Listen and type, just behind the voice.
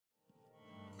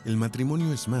El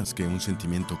matrimonio es más que un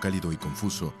sentimiento cálido y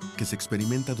confuso que se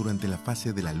experimenta durante la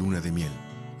fase de la luna de miel.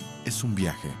 Es un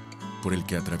viaje por el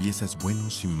que atraviesas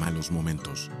buenos y malos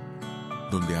momentos,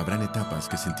 donde habrán etapas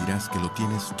que sentirás que lo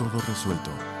tienes todo resuelto,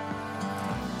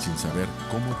 sin saber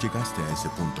cómo llegaste a ese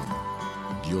punto.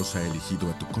 Dios ha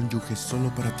elegido a tu cónyuge solo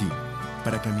para ti,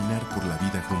 para caminar por la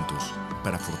vida juntos,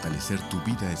 para fortalecer tu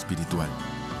vida espiritual.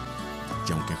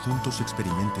 Y aunque juntos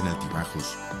experimenten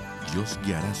altibajos, Dios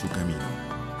guiará su camino.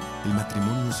 El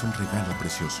matrimonio es un regalo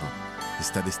precioso.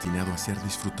 Está destinado a ser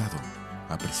disfrutado,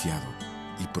 apreciado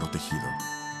y protegido.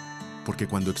 Porque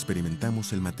cuando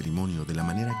experimentamos el matrimonio de la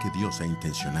manera que Dios ha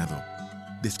intencionado,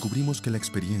 descubrimos que la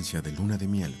experiencia de luna de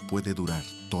miel puede durar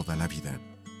toda la vida.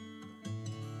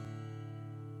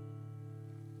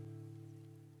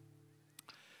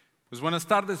 Pues buenas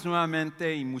tardes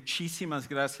nuevamente y muchísimas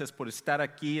gracias por estar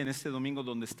aquí en este domingo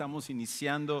donde estamos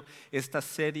iniciando esta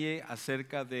serie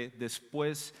acerca de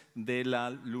después de la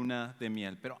luna de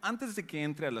miel. Pero antes de que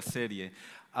entre a la serie,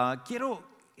 quiero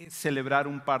celebrar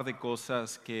un par de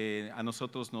cosas que a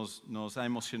nosotros nos ha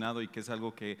emocionado y que es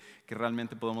algo que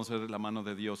realmente podemos ver la mano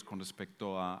de Dios con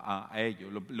respecto a ello.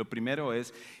 Lo primero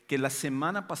es que la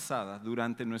semana pasada,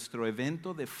 durante nuestro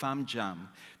evento de Fam Jam,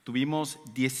 tuvimos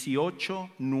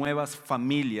 18 nuevas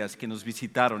familias que nos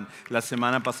visitaron la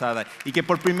semana pasada y que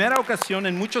por primera ocasión,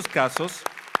 en muchos casos,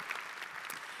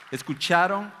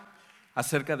 escucharon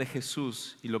acerca de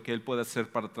Jesús y lo que Él puede hacer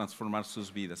para transformar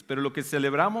sus vidas. Pero lo que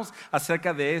celebramos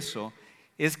acerca de eso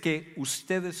es que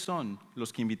ustedes son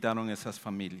los que invitaron a esas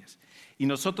familias. Y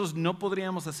nosotros no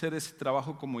podríamos hacer ese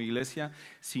trabajo como iglesia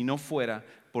si no fuera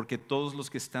porque todos los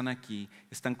que están aquí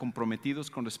están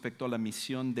comprometidos con respecto a la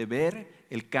misión de ver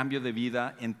el cambio de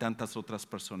vida en tantas otras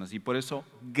personas. Y por eso,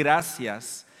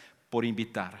 gracias por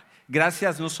invitar.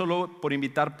 Gracias no solo por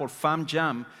invitar por Fam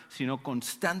Jam, sino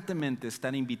constantemente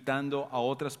estar invitando a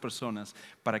otras personas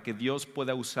para que Dios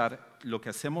pueda usar lo que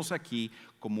hacemos aquí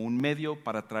como un medio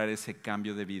para traer ese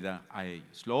cambio de vida a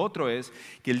ellos. Lo otro es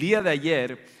que el día de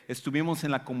ayer estuvimos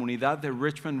en la comunidad de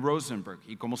Richmond Rosenberg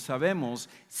y como sabemos,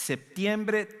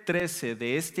 septiembre 13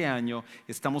 de este año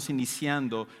estamos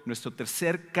iniciando nuestro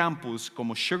tercer campus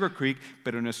como Sugar Creek,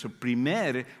 pero nuestro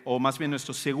primer o más bien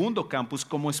nuestro segundo campus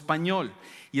como español.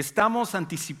 Y estamos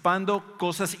anticipando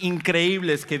cosas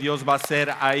increíbles que Dios va a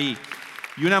hacer ahí.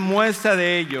 Y una muestra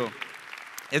de ello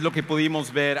es lo que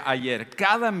pudimos ver ayer.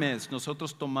 Cada mes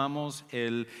nosotros tomamos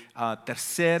el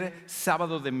tercer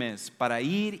sábado de mes para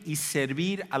ir y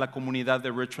servir a la comunidad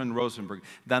de Richmond Rosenberg,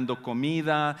 dando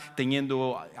comida,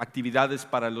 teniendo actividades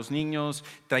para los niños,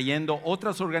 trayendo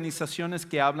otras organizaciones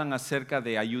que hablan acerca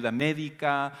de ayuda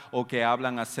médica o que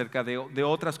hablan acerca de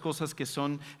otras cosas que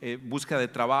son búsqueda de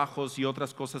trabajos y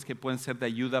otras cosas que pueden ser de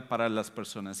ayuda para las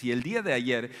personas. Y el día de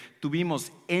ayer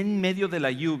tuvimos en medio de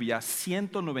la lluvia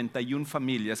 191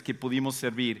 familias que pudimos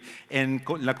servir en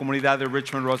la comunidad de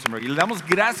Richmond Rosenberg. Y le damos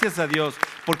gracias a Dios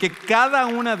porque cada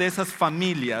una de esas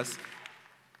familias,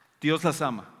 Dios las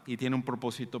ama y tiene un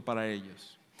propósito para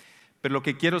ellos. Pero lo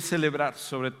que quiero celebrar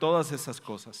sobre todas esas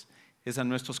cosas es a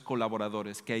nuestros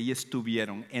colaboradores que ahí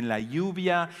estuvieron en la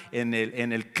lluvia, en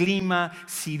el clima,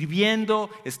 sirviendo,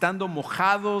 estando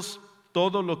mojados,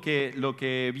 todo lo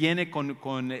que viene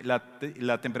con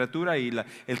la temperatura y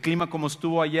el clima como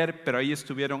estuvo ayer, pero ahí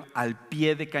estuvieron al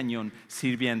pie de cañón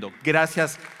sirviendo.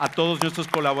 Gracias a todos nuestros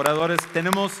colaboradores.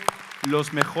 Tenemos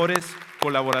los mejores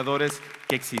colaboradores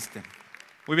que existen.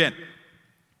 Muy bien.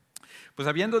 Pues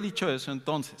habiendo dicho eso,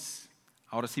 entonces,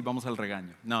 ahora sí vamos al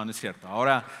regaño. No es cierto.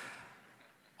 Ahora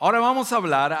vamos a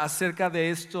hablar acerca de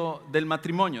esto del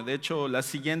matrimonio. De hecho, las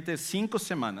siguientes 5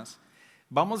 semanas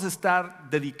vamos a estar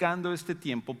dedicando este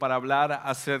tiempo para hablar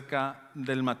acerca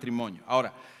del matrimonio.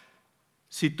 Ahora,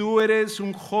 si tú eres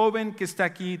un joven que está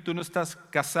aquí, tú no estás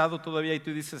casado todavía y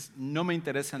tú dices, no me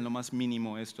interesa en lo más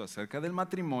mínimo esto acerca del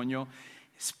matrimonio,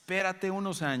 espérate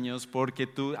unos años porque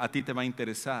a ti te va a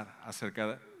interesar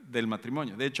acerca del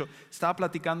matrimonio. De hecho, estaba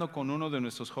platicando con uno de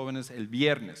nuestros jóvenes el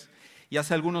viernes. Y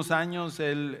hace algunos años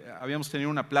habíamos tenido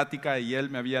una plática y él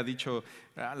me había dicho,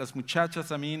 a las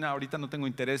muchachas a mí ahorita no tengo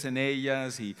interés en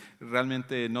ellas y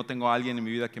realmente no tengo a alguien en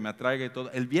mi vida que me atraiga y todo.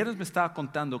 El viernes me estaba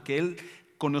contando que él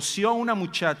conoció a una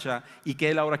muchacha y que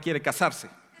él ahora quiere casarse.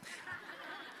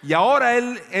 Y ahora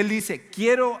él dice,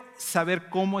 quiero saber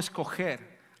cómo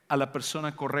escoger a la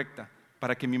persona correcta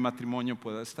para que mi matrimonio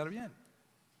pueda estar bien.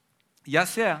 Ya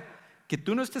sea que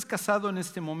tú no estés casado en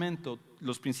este momento,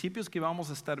 los principios que vamos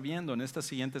a estar viendo en estas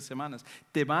siguientes semanas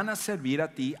te van a servir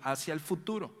a ti hacia el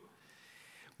futuro.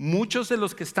 Muchos de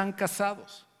los que están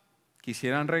casados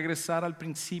quisieran regresar al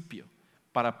principio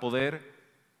para poder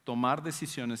tomar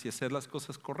decisiones y hacer las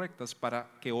cosas correctas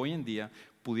para que hoy en día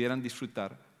pudieran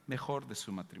disfrutar mejor de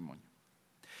su matrimonio.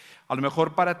 A lo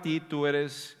mejor para ti tú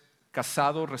eres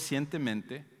casado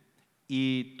recientemente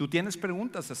y tú tienes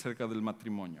preguntas acerca del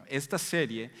matrimonio. Esta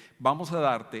serie vamos a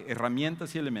darte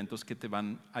herramientas y elementos que te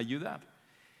van a ayudar.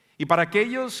 Y para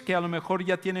aquellos que a lo mejor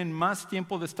ya tienen más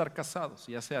tiempo de estar casados,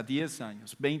 ya sea 10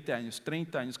 años, 20 años,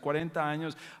 30 años, 40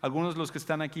 años, algunos de los que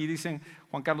están aquí dicen,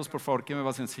 Juan Carlos, por favor, ¿qué me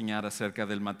vas a enseñar acerca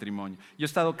del matrimonio? Yo he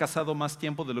estado casado más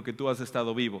tiempo de lo que tú has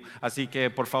estado vivo, así que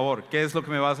por favor, ¿qué es lo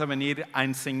que me vas a venir a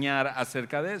enseñar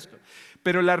acerca de esto?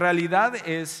 Pero la realidad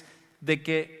es de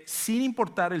que sin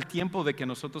importar el tiempo de que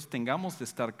nosotros tengamos de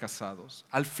estar casados,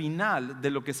 al final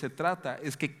de lo que se trata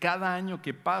es que cada año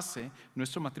que pase,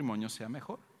 nuestro matrimonio sea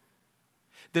mejor.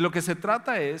 De lo que se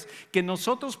trata es que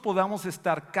nosotros podamos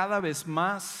estar cada vez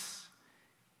más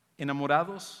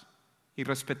enamorados y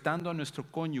respetando a nuestro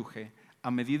cónyuge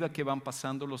a medida que van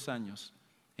pasando los años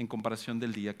en comparación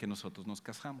del día que nosotros nos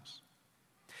casamos.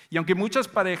 Y aunque muchas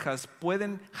parejas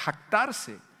pueden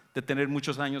jactarse de tener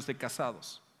muchos años de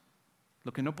casados,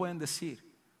 lo que no pueden decir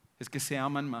es que se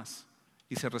aman más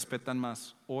y se respetan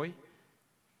más hoy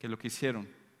que lo que hicieron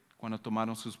cuando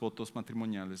tomaron sus votos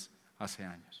matrimoniales hace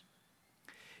años.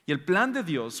 Y el plan de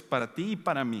Dios para ti y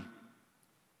para mí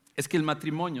es que el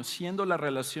matrimonio, siendo la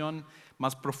relación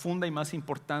más profunda y más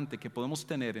importante que podemos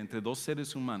tener entre dos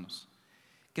seres humanos,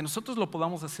 que nosotros lo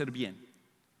podamos hacer bien,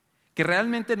 que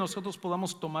realmente nosotros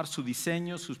podamos tomar su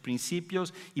diseño, sus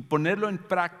principios y ponerlo en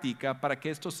práctica para que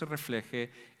esto se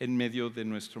refleje en medio de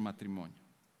nuestro matrimonio.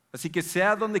 Así que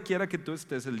sea donde quiera que tú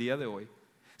estés el día de hoy,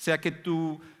 sea que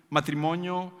tu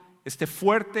matrimonio esté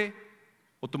fuerte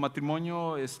o tu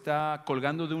matrimonio está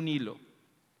colgando de un hilo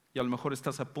y a lo mejor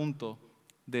estás a punto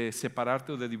de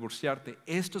separarte o de divorciarte,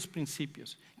 estos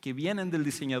principios que vienen del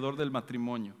diseñador del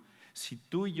matrimonio, si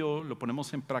tú y yo lo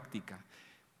ponemos en práctica,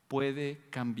 puede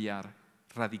cambiar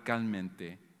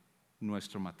radicalmente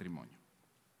nuestro matrimonio.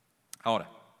 Ahora,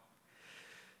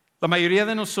 la mayoría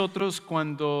de nosotros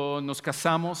cuando nos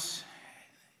casamos,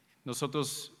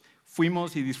 nosotros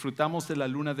fuimos y disfrutamos de la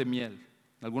luna de miel.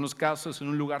 En algunos casos en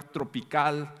un lugar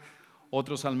tropical,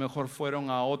 otros a lo mejor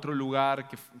fueron a otro lugar,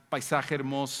 paisaje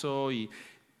hermoso y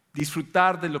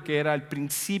disfrutar de lo que era el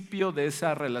principio de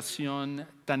esa relación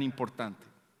tan importante.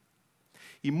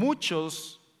 Y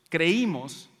muchos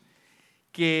creímos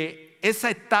que esa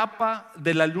etapa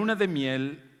de la luna de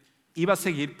miel iba a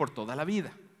seguir por toda la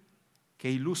vida.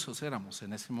 Qué ilusos éramos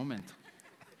en ese momento.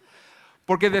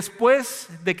 Porque después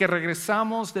de que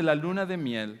regresamos de la luna de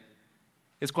miel,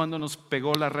 es cuando nos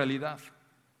pegó la realidad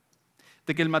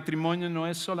de que el matrimonio no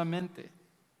es solamente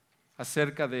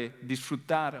acerca de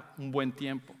disfrutar un buen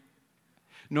tiempo,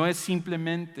 no es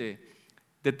simplemente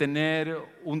de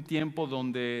tener un tiempo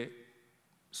donde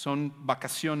son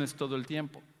vacaciones todo el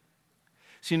tiempo,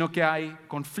 sino que hay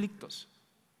conflictos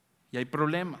y hay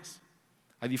problemas,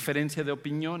 hay diferencia de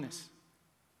opiniones,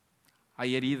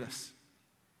 hay heridas,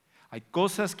 hay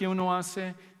cosas que uno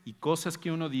hace y cosas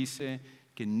que uno dice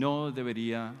que no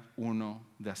debería uno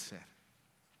de hacer.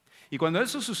 Y cuando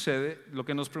eso sucede, lo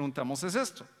que nos preguntamos es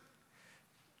esto: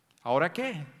 ¿ahora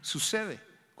qué sucede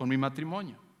con mi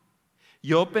matrimonio?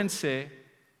 Yo pensé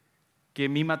que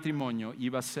mi matrimonio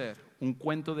iba a ser un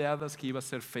cuento de hadas, que iba a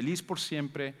ser feliz por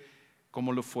siempre,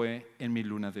 como lo fue en mi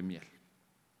luna de miel.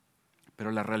 Pero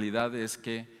la realidad es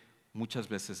que muchas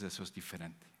veces eso es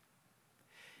diferente.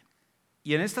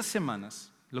 Y en estas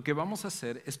semanas lo que vamos a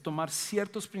hacer es tomar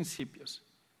ciertos principios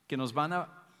que nos van a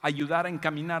ayudar a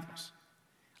encaminarnos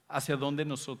hacia donde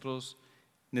nosotros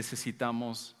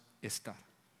necesitamos estar,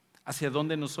 hacia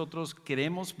donde nosotros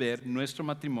queremos ver nuestro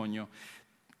matrimonio,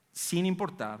 sin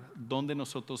importar dónde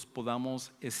nosotros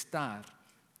podamos estar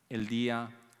el día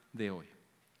de hoy.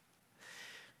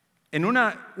 En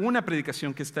una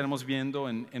predicación que estaremos viendo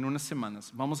en unas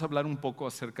semanas, vamos a hablar un poco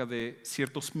acerca de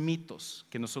ciertos mitos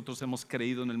que nosotros hemos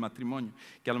creído en el matrimonio,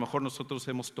 que a lo mejor nosotros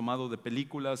hemos tomado de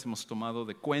películas, hemos tomado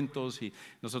de cuentos y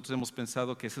nosotros hemos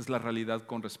pensado que esa es la realidad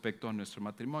con respecto a nuestro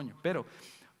matrimonio. Pero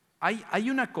hay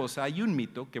una cosa, hay un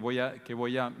mito que voy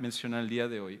a mencionar el día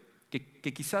de hoy,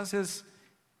 que quizás es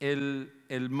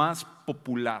el más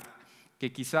popular,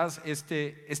 que quizás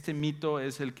este mito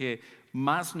es el que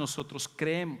más nosotros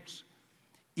creemos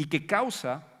y que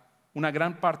causa una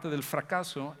gran parte del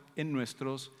fracaso en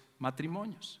nuestros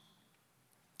matrimonios.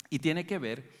 Y tiene que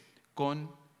ver con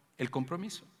el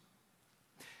compromiso.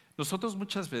 Nosotros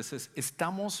muchas veces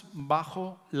estamos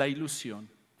bajo la ilusión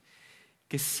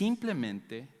que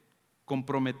simplemente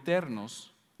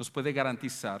comprometernos nos puede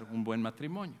garantizar un buen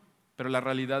matrimonio. Pero la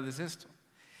realidad es esto,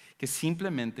 que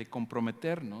simplemente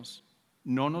comprometernos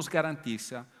no nos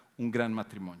garantiza un gran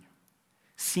matrimonio.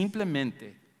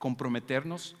 Simplemente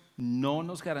comprometernos no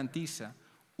nos garantiza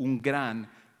un gran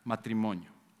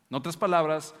matrimonio. En otras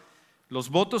palabras, los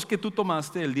votos que tú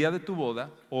tomaste el día de tu boda,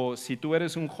 o si tú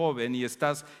eres un joven y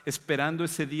estás esperando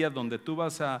ese día donde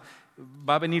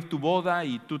va a venir tu boda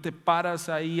y tú te paras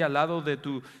ahí al lado de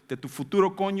tu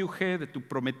futuro cónyuge, de tu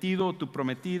prometido o tu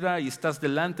prometida, y estás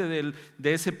delante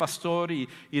de ese pastor y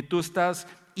tú estás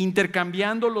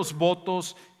intercambiando los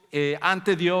votos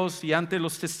ante Dios y ante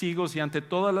los testigos y ante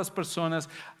todas las personas.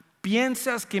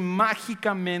 Piensas que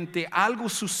mágicamente algo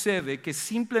sucede, que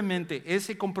simplemente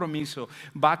ese compromiso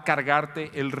va a cargarte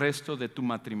el resto de tu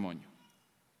matrimonio.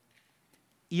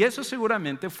 Y eso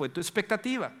seguramente fue tu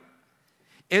expectativa.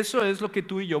 Eso es lo que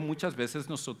tú y yo muchas veces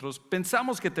nosotros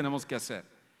pensamos que tenemos que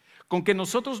hacer. Con que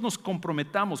nosotros nos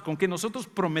comprometamos, con que nosotros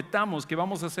prometamos que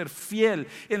vamos a ser fiel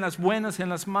en las buenas, en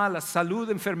las malas, salud,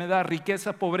 enfermedad,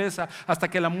 riqueza, pobreza, hasta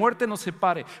que la muerte nos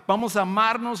separe. Vamos a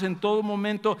amarnos en todo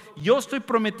momento. Yo estoy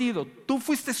prometido. Tú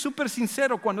fuiste súper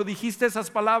sincero cuando dijiste esas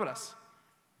palabras.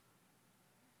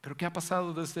 Pero ¿qué ha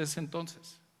pasado desde ese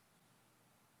entonces?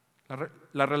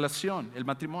 La relación, el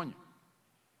matrimonio,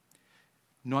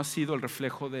 no ha sido el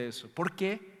reflejo de eso. ¿Por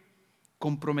qué?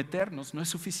 Comprometernos no es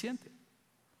suficiente.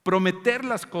 Prometer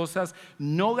las cosas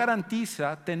no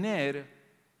garantiza tener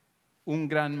un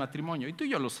gran matrimonio. Y tú y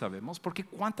yo lo sabemos, porque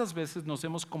 ¿cuántas veces nos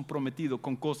hemos comprometido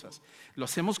con cosas? Lo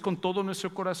hacemos con todo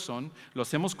nuestro corazón, lo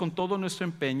hacemos con todo nuestro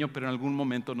empeño, pero en algún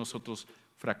momento nosotros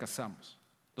fracasamos.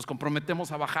 Nos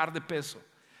comprometemos a bajar de peso,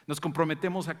 nos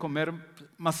comprometemos a comer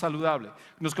más saludable,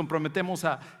 nos comprometemos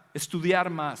a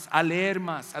estudiar más, a leer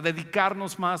más, a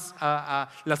dedicarnos más a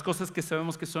las cosas que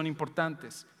sabemos que son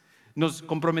importantes. Nos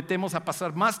comprometemos a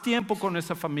pasar más tiempo con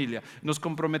nuestra familia, nos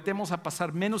comprometemos a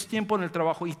pasar menos tiempo en el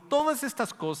trabajo, y todas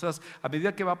estas cosas, a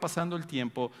medida que va pasando el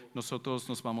tiempo, nosotros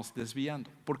nos vamos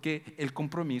desviando, porque el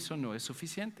compromiso no es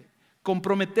suficiente.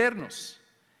 Comprometernos,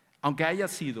 aunque haya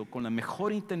sido con la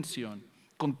mejor intención,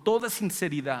 con toda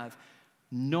sinceridad,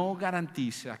 no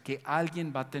garantiza que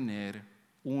alguien va a tener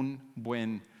un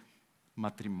buen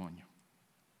matrimonio.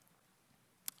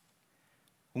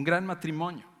 Un gran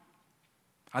matrimonio,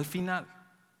 al final,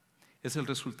 es el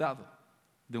resultado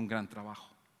de un gran trabajo.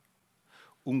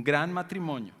 Un gran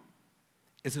matrimonio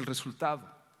es el resultado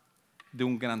de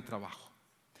un gran trabajo.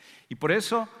 Y por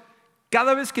eso,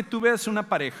 cada vez que tú veas una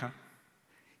pareja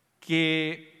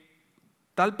que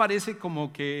tal parece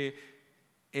como que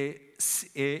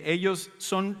ellos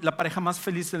son la pareja más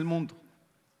feliz del mundo,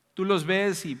 tú los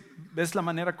ves y ves la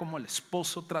manera como el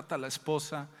esposo trata a la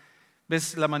esposa,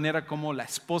 ves la manera como la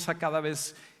esposa cada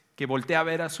vez que voltea a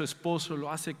ver a su esposo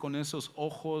lo hace con esos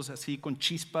ojos así, con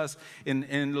chispas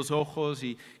en los ojos,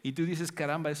 y tú dices,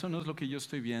 caramba, eso no es lo que yo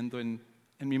estoy viendo en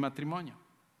mi matrimonio.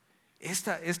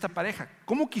 Esta pareja,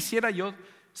 ¿cómo quisiera yo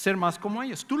ser más como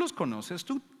ellos? Tú los conoces,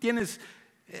 tú tienes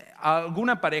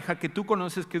alguna pareja que tú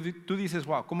conoces que tú dices,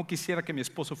 wow, ¿cómo quisiera que mi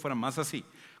esposo fuera más así?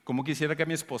 ¿Cómo quisiera que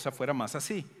mi esposa fuera más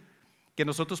así? Que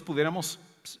nosotros pudiéramos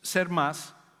ser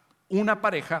más una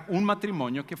pareja, un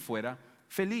matrimonio que fuera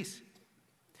feliz.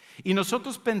 Y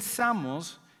nosotros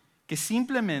pensamos que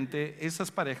simplemente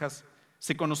esas parejas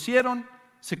se conocieron,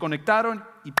 se conectaron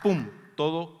y ¡pum!,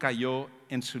 todo cayó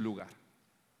en su lugar.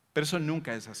 Pero eso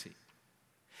nunca es así.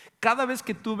 Cada vez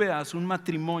que tú veas un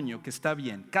matrimonio que está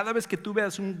bien, cada vez que tú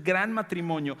veas un gran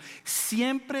matrimonio,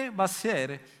 siempre va a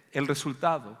ser el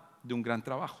resultado de un gran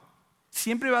trabajo.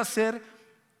 Siempre va a ser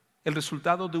el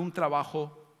resultado de un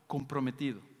trabajo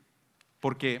comprometido.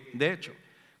 Porque, de hecho,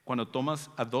 cuando tomas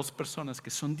a dos personas que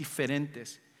son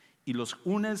diferentes y los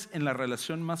unes en la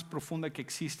relación más profunda que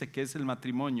existe, que es el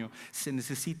matrimonio, se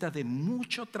necesita de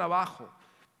mucho trabajo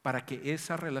para que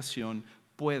esa relación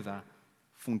pueda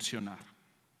funcionar.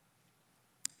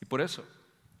 Y por eso,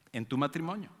 en tu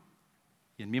matrimonio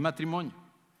y en mi matrimonio,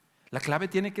 la clave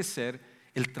tiene que ser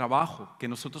el trabajo que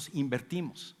nosotros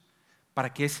invertimos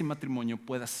para que ese matrimonio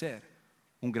pueda ser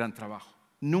un gran trabajo.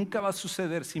 Nunca va a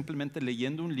suceder simplemente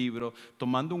leyendo un libro,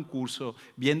 tomando un curso,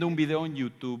 viendo un video en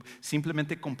YouTube,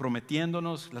 simplemente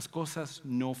comprometiéndonos. Las cosas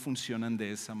no funcionan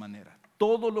de esa manera.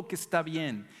 Todo lo que está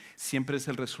bien siempre es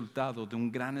el resultado de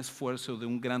un gran esfuerzo, de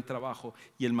un gran trabajo,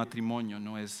 y el matrimonio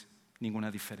no es ninguna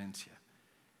diferencia.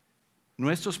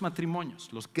 Nuestros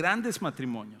matrimonios, los grandes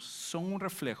matrimonios, son un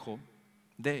reflejo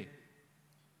de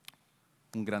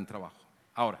un gran trabajo.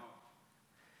 Ahora,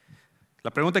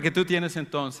 la pregunta que tú tienes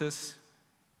entonces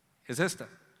es esta.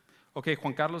 Ok,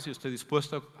 Juan Carlos, yo estoy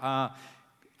dispuesto a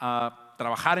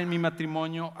trabajar en mi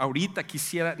matrimonio. Ahorita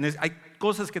hay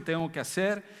cosas que tengo que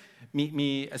hacer.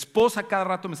 Mi esposa cada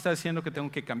rato me está diciendo que tengo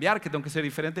que cambiar, que tengo que ser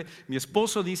diferente. Mi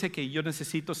esposo dice que yo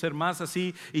necesito ser más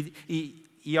así. Y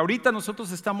Y ahorita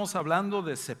nosotros estamos hablando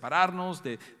de separarnos,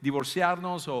 de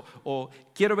divorciarnos o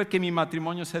quiero ver que mi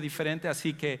matrimonio sea diferente,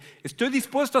 así que estoy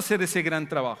dispuesto a hacer ese gran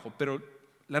trabajo, pero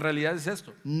la realidad es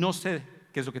esto, no sé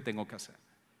qué es lo que tengo que hacer.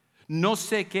 No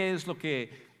sé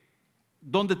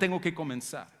dónde tengo que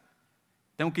comenzar.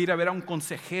 Tengo que ir a ver a un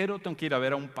consejero, tengo que ir a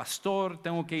ver a un pastor,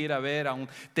 tengo que ir a ver a un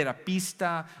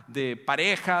terapista de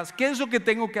parejas. ¿Qué es lo que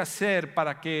tengo que hacer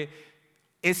para que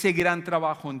ese gran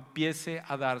trabajo empiece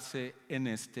a darse en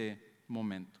este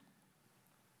momento?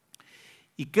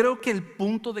 Y creo que el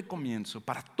punto de comienzo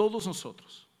para todos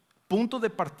nosotros, punto de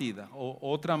partida, o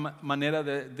otra manera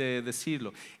de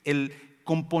decirlo, el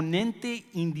componente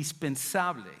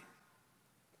indispensable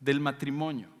del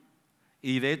matrimonio,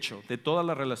 y de hecho de todas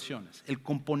las relaciones, el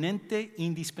componente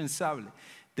indispensable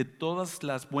de todas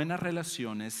las buenas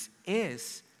relaciones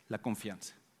es la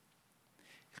confianza.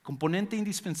 El componente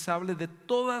indispensable de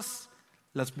todas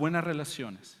las buenas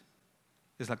relaciones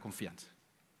es la confianza.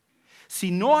 Si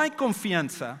no hay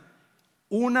confianza,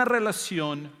 una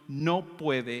relación no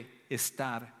puede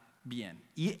estar bien.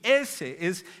 Y ese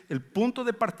es el punto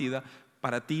de partida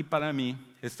para ti y para mí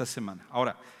esta semana.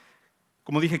 Ahora,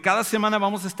 como dije, cada semana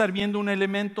vamos a estar viendo un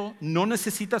elemento. No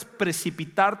necesitas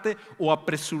precipitarte o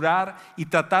apresurar y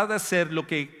tratar de hacer lo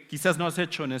que quizás no has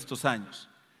hecho en estos años.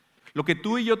 Lo que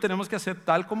tú y yo tenemos que hacer,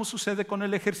 tal como sucede con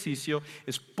el ejercicio,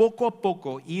 es poco a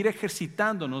poco ir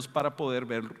ejercitándonos para poder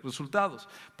ver resultados.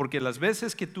 Porque las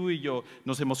veces que tú y yo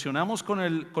nos emocionamos con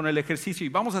el ejercicio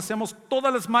y hacemos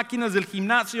todas las máquinas del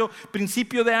gimnasio,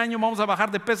 principio de año vamos a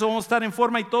bajar de peso, vamos a estar en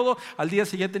forma y todo, al día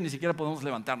siguiente ni siquiera podemos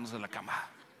levantarnos de la cama.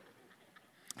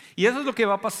 Y eso es lo que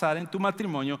va a pasar en tu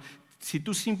matrimonio si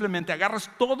tú simplemente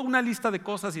agarras toda una lista de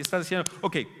cosas y estás diciendo,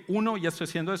 ok, ya estoy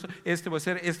haciendo esto, voy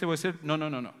a hacer.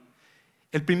 No.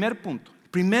 El primer punto, el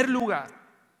primer lugar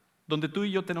donde tú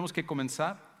y yo tenemos que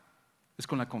comenzar es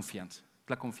con la confianza.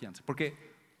 La confianza, porque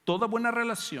toda buena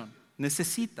relación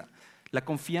necesita la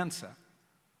confianza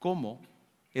como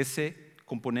ese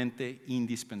componente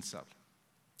indispensable.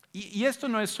 Y esto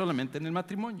no es solamente en el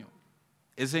matrimonio,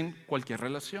 es en cualquier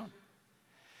relación.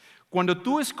 Cuando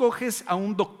tú escoges a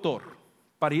un doctor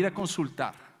para ir a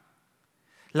consultar,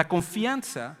 la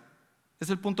confianza es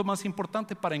el punto más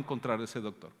importante para encontrar a ese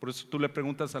doctor. Por eso tú le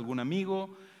preguntas a algún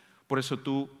amigo, por eso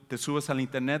tú te subes al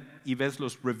internet y ves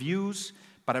los reviews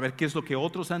para ver qué es lo que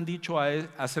otros han dicho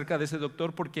acerca de ese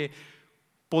doctor, porque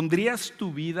 ¿pondrías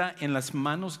tu vida en las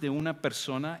manos de una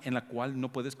persona en la cual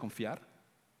no puedes confiar?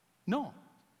 No.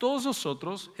 Todos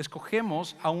nosotros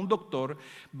escogemos a un doctor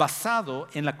basado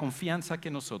en la confianza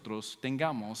que nosotros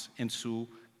tengamos en su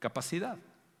capacidad.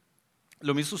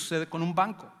 Lo mismo sucede con un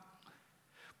banco.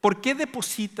 ¿Por qué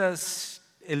depositas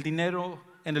el dinero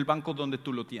en el banco donde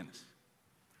tú lo tienes?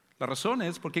 La razón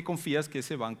es porque confías que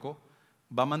ese banco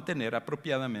va a mantener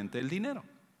apropiadamente el dinero.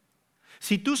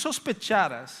 Si tú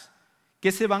sospecharas que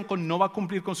ese banco no va a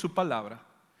cumplir con su palabra,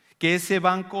 que ese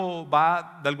banco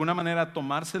va de alguna manera a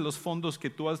tomarse los fondos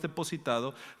que tú has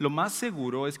depositado, lo más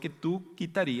seguro es que tú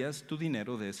quitarías tu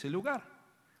dinero de ese lugar.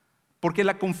 Porque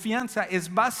la confianza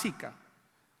es básica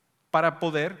para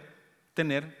poder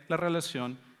tener la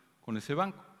relación con ese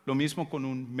banco. Lo mismo con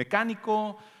un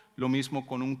mecánico, lo mismo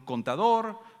con un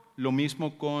contador, lo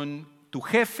mismo con tu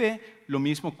jefe, lo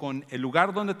mismo con el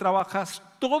lugar donde trabajas.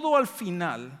 Todo al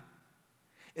final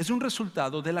es un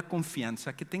resultado de la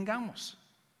confianza que tengamos.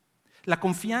 La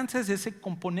confianza es ese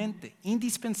componente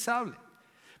indispensable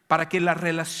para que las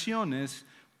relaciones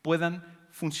puedan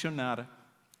funcionar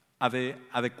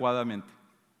adecuadamente.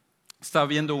 Estaba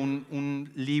viendo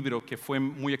un libro que fue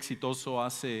muy exitoso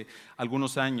hace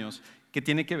algunos años que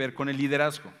tiene que ver con el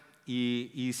liderazgo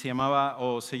y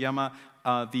se llama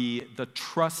The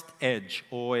Trust Edge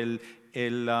o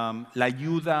la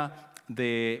ayuda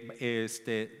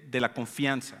de la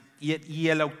confianza. Y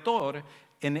el autor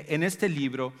en este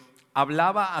libro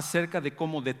hablaba acerca de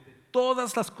cómo de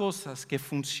todas las cosas que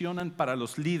funcionan para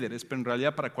los líderes, pero en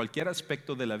realidad para cualquier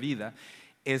aspecto de la vida,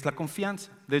 es la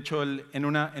confianza. De hecho, en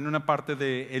una parte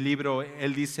del libro,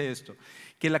 él dice esto,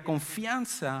 que la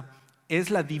confianza es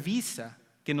la divisa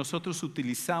que nosotros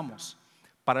utilizamos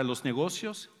para los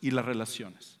negocios y las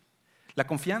relaciones. La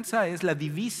confianza es la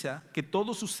divisa que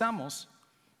todos usamos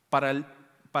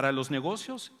para los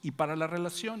negocios y para las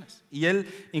relaciones. Y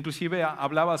él inclusive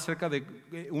hablaba acerca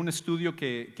de un estudio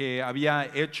que había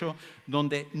hecho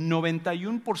donde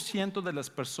 91% de las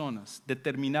personas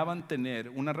determinaban tener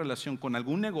una relación con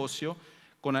algún negocio,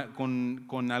 con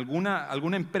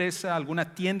alguna empresa,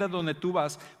 alguna tienda donde tú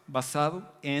vas,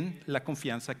 basado en la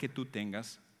confianza que tú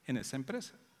tengas en esa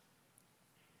empresa.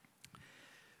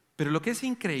 Pero lo que es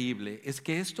increíble es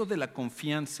que esto de la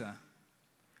confianza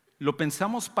lo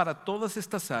pensamos para todas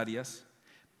estas áreas,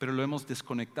 pero lo hemos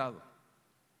desconectado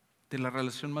de la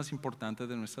relación más importante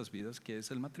de nuestras vidas, que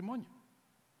es el matrimonio.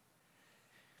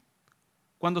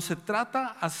 Cuando se trata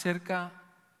acerca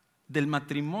del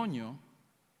matrimonio,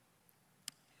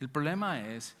 el problema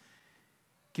es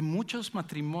que muchos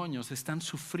matrimonios están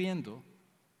sufriendo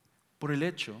por el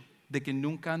hecho de que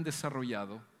nunca han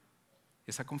desarrollado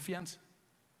esa confianza.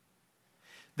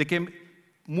 De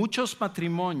que muchos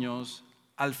matrimonios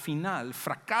al final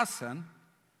fracasan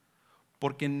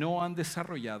porque no han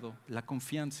desarrollado la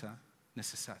confianza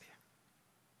necesaria.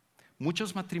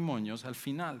 Muchos matrimonios al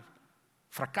final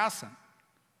fracasan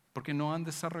porque no han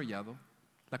desarrollado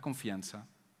la confianza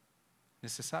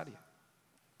necesaria.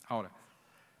 Ahora,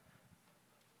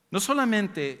 no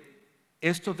solamente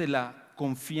esto de la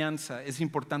confianza es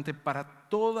importante para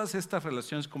todas estas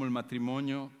relaciones como el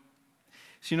matrimonio,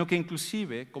 sino que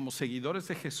inclusive como seguidores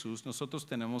de Jesús nosotros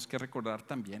tenemos que recordar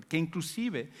también que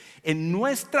inclusive en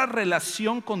nuestra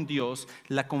relación con Dios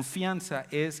la confianza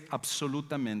es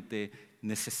absolutamente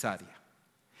necesaria.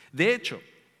 De hecho,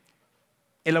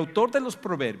 el autor de los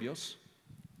Proverbios,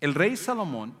 el rey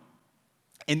Salomón,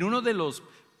 en uno de los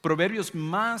proverbios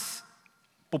más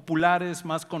populares,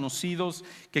 más conocidos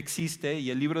que existe,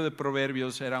 y el libro de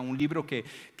Proverbios era un libro que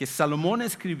Salomón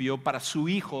escribió para su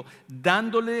hijo,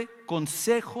 dándole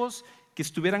consejos que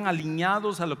estuvieran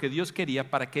alineados a lo que Dios quería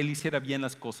para que él hiciera bien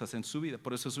las cosas en su vida.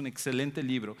 Por eso es un excelente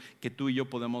libro que tú y yo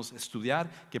podemos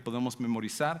estudiar, que podemos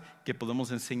memorizar, que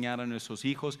podemos enseñar a nuestros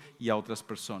hijos y a otras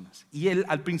personas. Y él,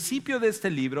 al principio de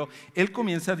este libro, él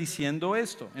comienza diciendo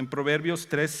esto en Proverbios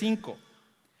 3:5.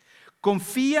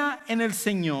 Confía en el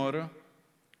Señor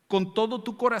con todo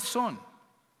tu corazón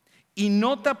y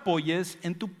no te apoyes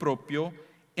en tu propio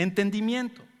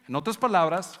entendimiento. En otras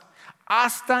palabras,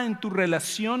 hasta en tu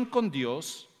relación con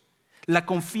Dios, la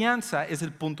confianza es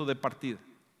el punto de partida.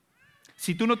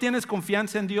 Si tú no tienes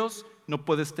confianza en Dios, no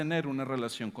puedes tener una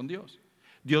relación con Dios.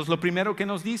 Dios lo primero que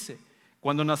nos dice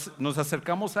cuando nos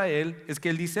acercamos a Él es que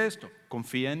Él dice esto: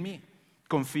 confía en mí,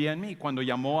 confía en mí. Cuando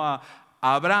llamó a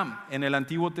Abraham en el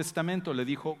Antiguo Testamento le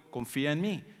dijo: confía en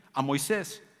mí. A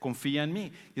Moisés: confía en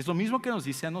mí. Y es lo mismo que nos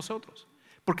dice a nosotros,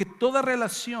 porque toda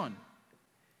relación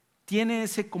tiene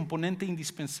ese componente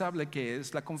indispensable que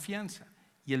es la confianza,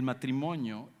 y el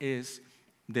matrimonio es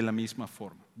de la misma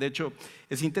forma. De hecho,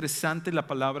 es interesante la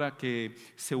palabra que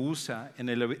se usa en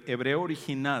el hebreo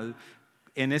original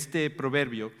en este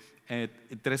proverbio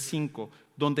 3:5,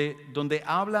 donde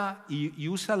habla y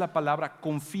usa la palabra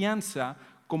confianza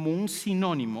como un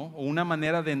sinónimo o una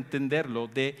manera de entenderlo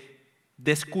de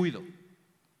descuido.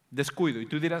 Descuido. Y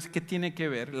tú dirás, ¿qué tiene que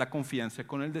ver la confianza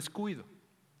con el descuido?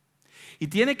 Y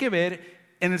tiene que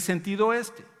ver en el sentido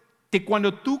que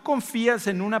cuando tú confías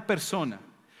en una persona,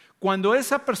 cuando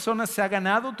esa persona se ha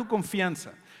ganado tu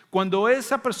confianza, cuando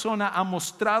esa persona ha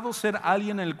mostrado ser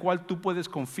alguien en el cual tú puedes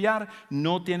confiar,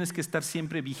 no tienes que estar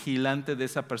siempre vigilante de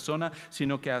esa persona,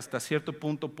 sino que hasta cierto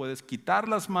punto puedes quitar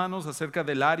las manos acerca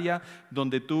del área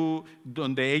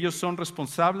donde ellos son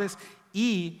responsables,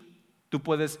 y tú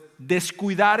puedes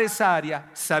descuidar esa área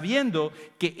sabiendo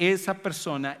que esa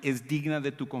persona es digna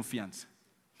de tu confianza.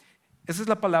 Esa es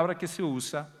la palabra que se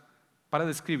usa para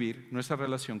describir nuestra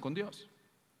relación con Dios.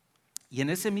 Y en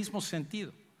ese mismo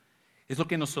sentido es lo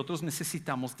que nosotros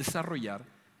necesitamos desarrollar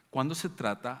cuando se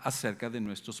trata acerca de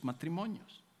nuestros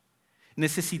matrimonios.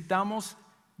 Necesitamos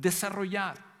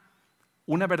desarrollar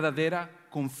una verdadera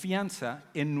confianza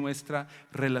en nuestra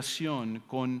relación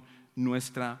con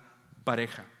nuestra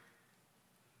pareja.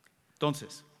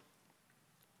 Entonces,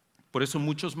 por eso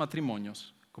muchos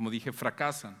matrimonios, como dije,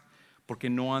 fracasan porque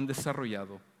no han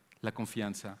desarrollado la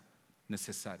confianza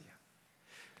necesaria.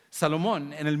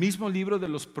 Salomón, en el mismo libro de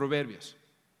los Proverbios,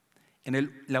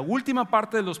 la última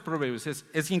parte de los Proverbios,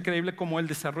 es increíble cómo él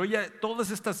desarrolla todas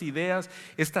estas ideas,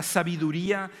 esta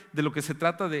sabiduría de lo que se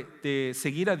trata de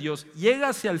seguir a Dios. Llega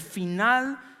hacia el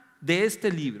final de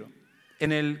este libro,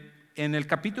 en el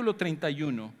capítulo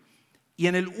 31. Y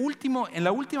en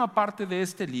la última parte de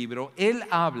este libro, él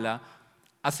habla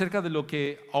acerca de lo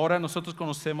que ahora nosotros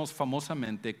conocemos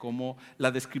famosamente como la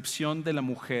descripción de la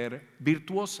mujer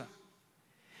virtuosa.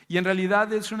 Y en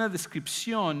realidad es una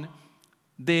descripción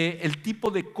del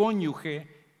tipo de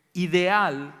cónyuge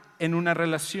ideal en una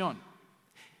relación.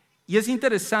 Y es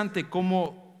interesante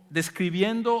cómo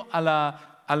describiendo a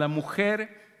la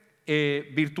mujer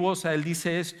virtuosa, él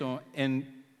dice esto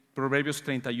en Proverbios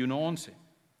 31:11.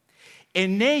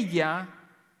 En ella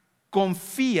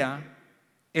confía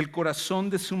el corazón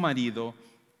de su marido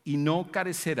y no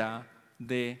carecerá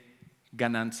de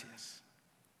ganancias.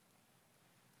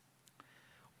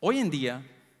 Hoy en día,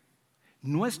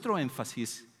 nuestro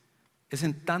énfasis es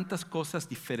en tantas cosas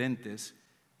diferentes,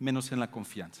 menos en la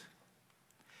confianza.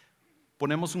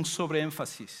 Ponemos un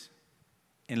sobreénfasis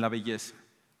en la belleza.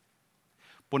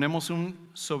 Ponemos un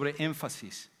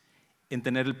sobreénfasis en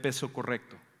tener el peso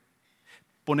correcto.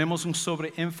 Ponemos un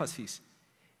sobreénfasis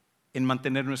en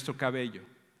mantener nuestro cabello,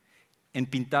 en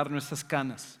pintar nuestras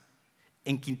canas,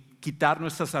 en quitar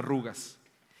nuestras arrugas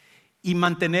y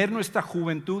mantener nuestra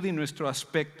juventud y nuestro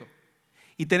aspecto.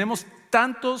 Y tenemos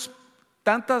tantas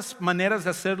maneras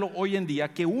de hacerlo hoy en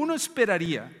día que uno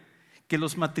esperaría que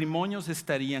los matrimonios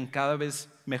estarían cada vez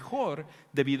mejor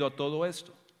debido a todo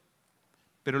esto.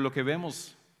 Pero lo que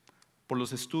vemos por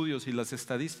los estudios y las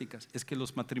estadísticas es que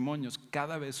los matrimonios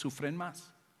cada vez sufren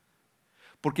más.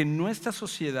 Porque nuestra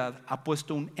sociedad ha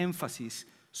puesto un énfasis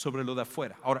sobre lo de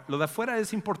afuera. Ahora, lo de afuera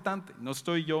es importante, no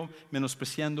estoy yo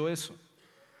menospreciando eso.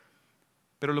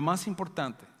 Pero lo más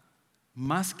importante,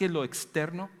 más que lo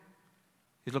externo,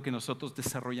 es lo que nosotros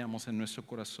desarrollamos en nuestro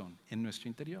corazón, en nuestro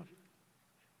interior.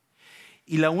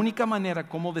 Y la única manera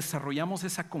como desarrollamos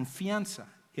esa confianza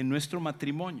en nuestro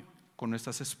matrimonio, con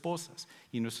nuestras esposas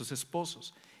y nuestros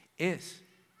esposos, es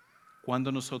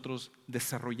cuando nosotros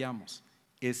desarrollamos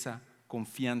esa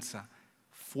confianza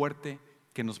fuerte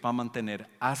que nos va a mantener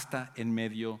hasta en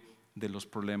medio de los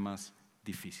problemas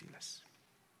difíciles.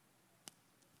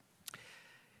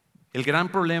 El gran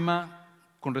problema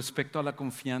con respecto a la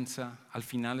confianza al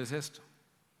final es esto,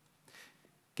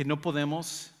 que no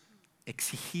podemos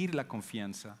exigir la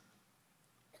confianza,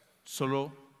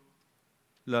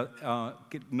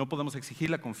 que no podemos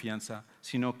exigir la confianza,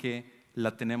 sino que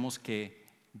la tenemos que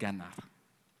ganar.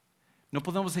 No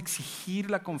podemos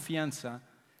exigir la confianza,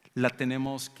 la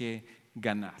tenemos que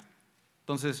ganar.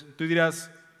 Entonces, tú dirás,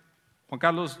 Juan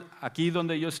Carlos, aquí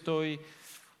donde yo estoy,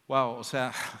 wow, o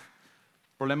sea,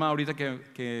 problema ahorita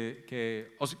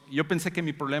yo pensé que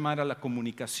mi problema era la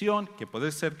comunicación, que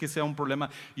puede ser que sea un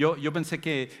problema. Yo pensé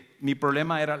que mi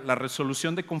problema era la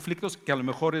resolución de conflictos, que a lo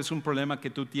mejor es un problema que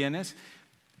tú tienes.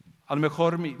 A lo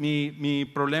mejor mi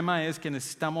problema es que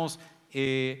necesitamos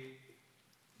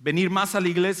venir más a la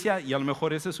iglesia y a lo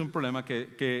mejor ese es un problema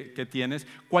que tienes.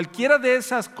 Cualquiera de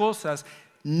esas cosas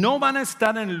no van a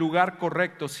estar en el lugar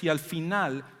correcto si al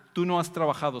final tú no has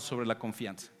trabajado sobre la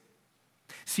confianza.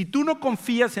 Si tú no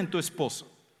confías en tu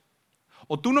esposo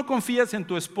o tú no confías en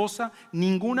tu esposa,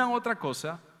 ninguna otra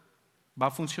cosa va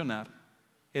a funcionar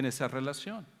en esa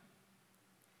relación.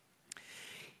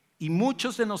 Y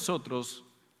muchos de nosotros,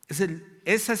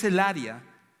 esa es el área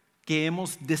que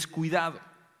hemos descuidado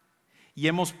y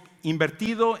hemos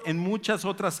invertido en muchas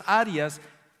otras áreas,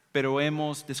 pero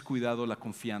hemos descuidado la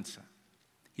confianza.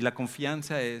 Y la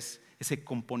confianza es ese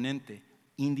componente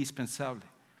indispensable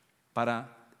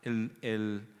para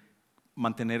el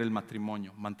mantener el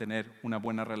matrimonio, mantener una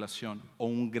buena relación o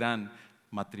un gran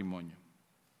matrimonio.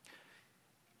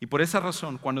 Y por esa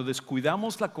razón, cuando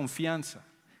descuidamos la confianza,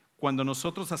 cuando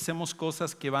nosotros hacemos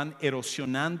cosas que van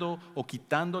erosionando o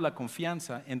quitando la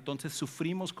confianza, entonces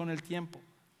sufrimos con el tiempo.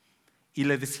 Y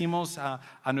le decimos a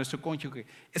nuestro cónyuge,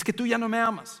 es que tú ya no me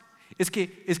amas, es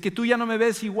que tú ya no me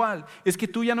ves igual, es que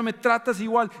tú ya no me tratas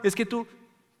igual, es que tú...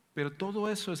 Pero todo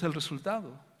eso es el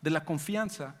resultado de la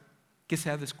confianza que se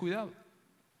ha descuidado.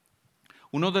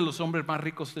 Uno de los hombres más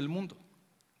ricos del mundo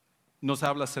nos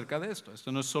habla acerca de esto.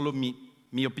 Esto no es solo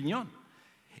mi opinión.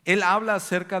 Él habla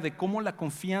acerca de cómo la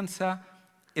confianza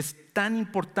es tan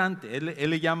importante. Él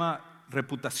le llama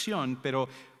reputación, pero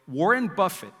Warren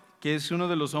Buffett, que es uno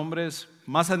de los hombres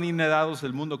más adinerados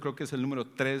del mundo, creo que es el número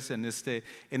 3 en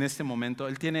este momento,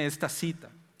 él tiene esta cita.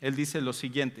 Él dice lo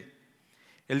siguiente.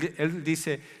 Él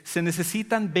dice, se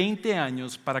necesitan 20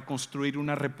 años para construir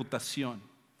una reputación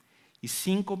y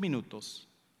 5 minutos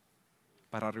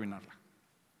para arruinarla.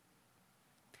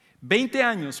 20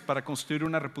 años para construir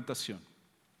una reputación,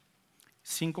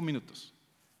 5 minutos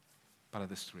para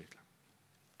destruirla.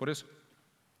 Por eso,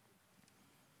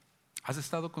 ¿has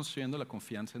estado construyendo la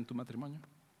confianza en tu matrimonio?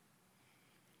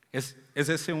 ¿Es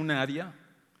ese un área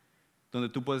donde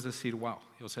tú puedes decir, wow,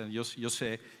 o sea, yo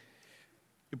sé,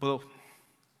 yo puedo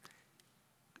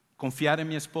confiar en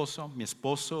mi esposo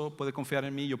puede confiar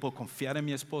en mí, yo puedo confiar en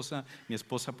mi esposa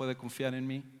puede confiar en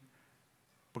mí?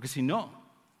 Porque si no,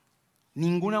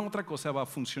 ninguna otra cosa va a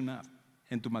funcionar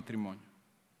en tu matrimonio.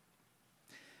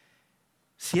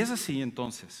 Si es así,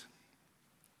 entonces,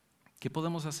 ¿qué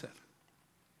podemos hacer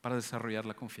para desarrollar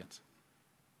la confianza?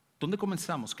 ¿Dónde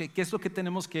comenzamos? ¿Qué es lo que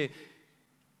tenemos que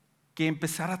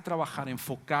empezar a trabajar,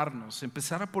 enfocarnos,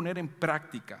 empezar a poner en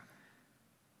práctica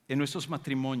en nuestros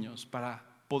matrimonios para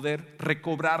poder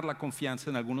recobrar la confianza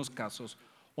en algunos casos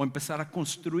o empezar a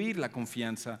construir la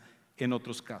confianza en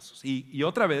otros casos? Y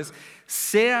otra vez,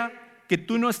 sea que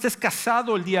tú no estés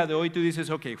casado el día de hoy, tú dices,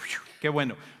 ok, qué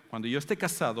bueno, cuando yo esté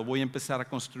casado voy a empezar a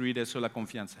construir eso, la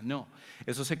confianza. No,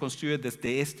 eso se construye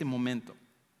desde este momento,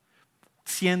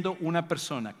 siendo una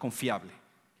persona confiable.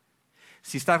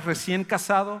 Si estás recién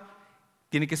casado,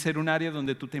 tiene que ser un área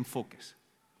donde tú te enfoques.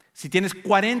 Si tienes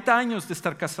 40 años de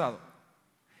estar casado,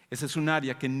 ese es un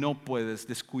área que no puedes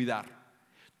descuidar.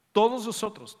 Todos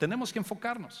nosotros tenemos que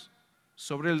enfocarnos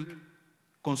sobre el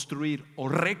construir o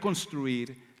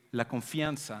reconstruir la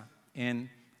confianza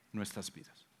en nuestras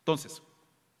vidas. Entonces,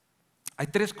 hay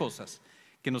 3 cosas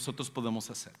que nosotros podemos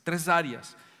hacer, 3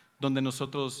 áreas donde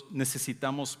nosotros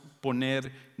necesitamos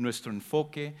poner nuestro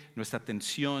enfoque, nuestra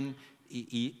atención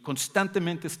y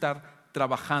constantemente estar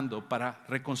trabajando para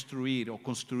reconstruir o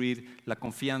construir la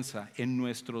confianza en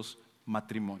nuestros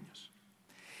matrimonios.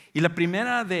 Y la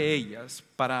primera de ellas,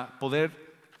 para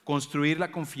poder construir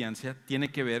la confianza, tiene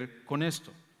que ver con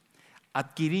esto: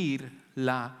 adquirir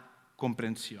la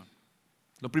comprensión.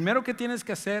 Lo primero que tienes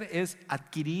que hacer es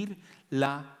adquirir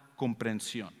la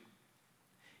comprensión.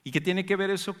 ¿Y qué tiene que ver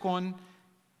eso con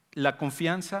la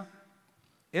confianza?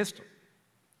 Esto,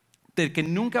 de que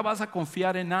nunca vas a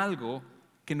confiar en algo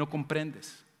que no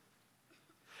comprendes.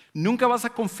 Nunca vas a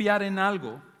confiar en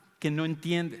algo que no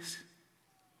entiendes.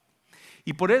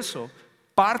 Y por eso,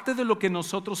 parte de lo que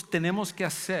nosotros tenemos que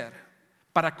hacer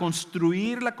para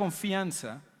construir la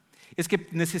confianza es que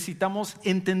necesitamos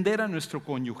entender a nuestro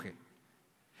cónyuge.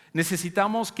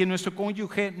 Necesitamos que nuestro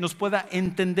cónyuge nos pueda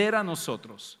entender a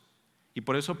nosotros. Y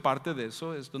por eso parte de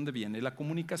eso es donde viene la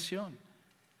comunicación.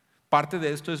 Parte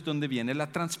de esto es donde viene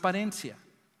la transparencia.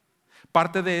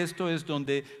 Parte de esto es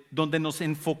donde nos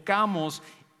enfocamos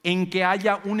en que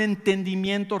haya un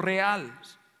entendimiento real,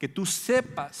 que tú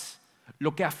sepas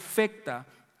lo que afecta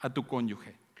a tu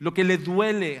cónyuge, lo que le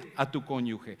duele a tu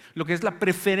cónyuge, lo que es la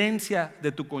preferencia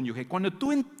de tu cónyuge. Cuando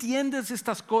tú entiendes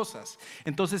estas cosas,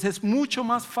 entonces es mucho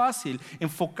más fácil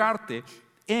enfocarte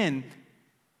en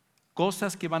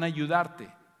cosas que van a ayudarte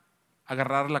a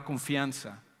agarrar la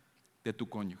confianza de tu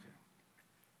cónyuge.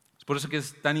 Es por eso que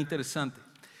es tan interesante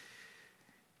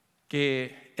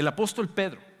que el apóstol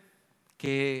Pedro,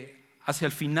 que hacia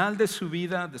el final de su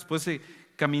vida, después de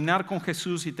caminar con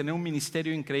Jesús y tener un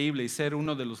ministerio increíble y ser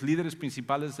uno de los líderes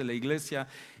principales de la iglesia,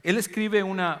 él escribe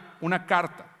una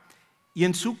carta. Y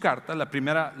en su carta, la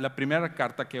primera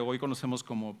carta que hoy conocemos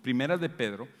como Primera de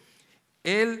Pedro,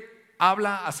 él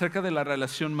habla acerca de la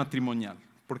relación matrimonial.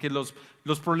 Porque los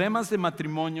problemas de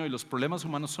matrimonio y los problemas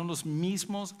humanos son los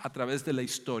mismos a través de la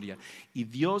historia. Y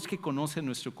Dios, que conoce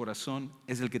nuestro corazón,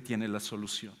 es el que tiene la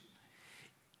solución.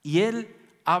 Y él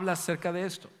habla acerca de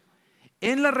esto.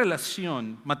 En la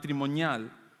relación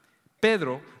matrimonial,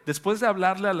 Pedro, después de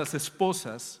hablarle a las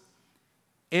esposas,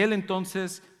 él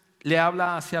entonces le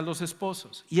habla hacia los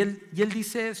esposos. Y él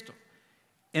dice esto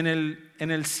en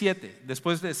el 7,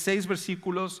 después de 6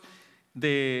 versículos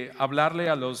de hablarle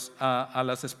a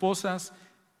las esposas,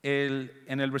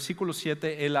 en el versículo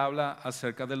 7 él habla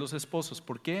acerca de los esposos.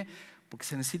 ¿Por qué? Porque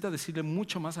se necesita decirle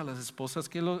mucho más a las esposas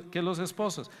que los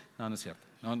esposos. No es cierto,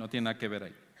 no tiene nada que ver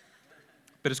ahí.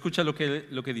 Pero escucha lo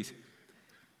que dice.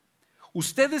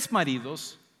 Ustedes,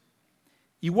 maridos,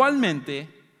 igualmente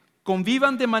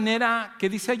convivan de manera, ¿qué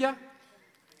dice allá?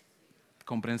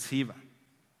 Comprensiva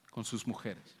con sus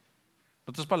mujeres.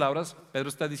 En otras palabras, Pedro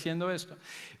está diciendo esto: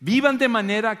 vivan de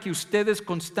manera que ustedes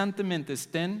constantemente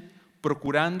estén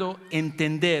procurando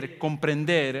entender,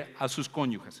 comprender a sus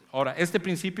cónyuges. Ahora, este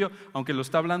principio, aunque lo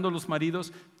está hablando los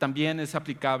maridos, también es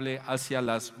aplicable hacia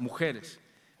las mujeres.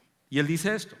 Y él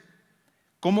dice esto: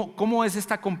 ¿cómo es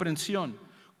esta comprensión?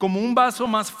 Como un vaso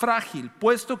más frágil,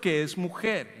 puesto que es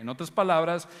mujer. En otras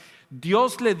palabras,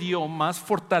 Dios le dio más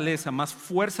fortaleza, más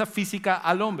fuerza física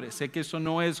al hombre. Sé que eso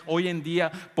no es hoy en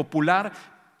día popular,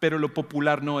 pero lo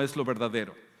popular no es lo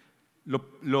verdadero.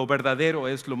 Lo verdadero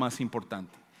es lo más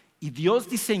importante. Y Dios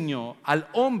diseñó al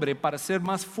hombre para ser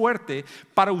más fuerte,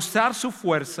 para usar su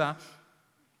fuerza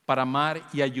para amar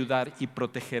y ayudar y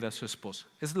proteger a su esposa.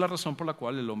 Esa es la razón por la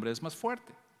cual el hombre es más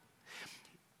fuerte.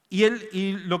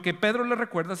 Y lo que Pedro le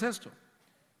recuerda es esto: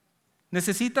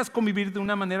 necesitas convivir de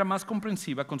una manera más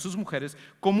comprensiva con sus mujeres,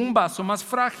 como un vaso más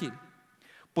frágil,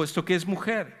 puesto que es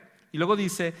mujer. Y luego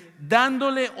dice,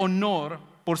 dándole honor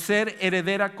por ser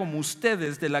heredera como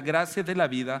ustedes de la gracia de la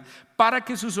vida, para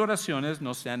que sus oraciones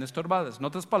no sean estorbadas. En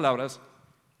otras palabras,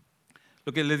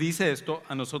 lo que le dice esto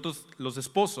a nosotros los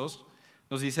esposos,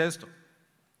 nos dice esto: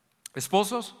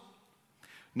 esposos,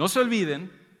 no se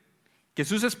olviden que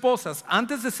sus esposas,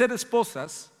 antes de ser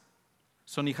esposas,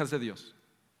 son hijas de Dios.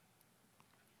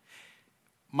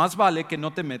 Más vale que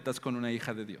no te metas con una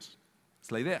hija de Dios.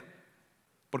 Es la idea.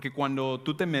 Porque cuando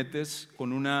tú te metes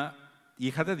con una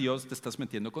hija de Dios, te estás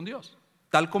metiendo con Dios.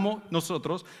 Tal como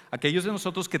nosotros, aquellos de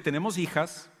nosotros que tenemos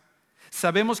hijas,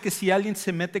 sabemos que si alguien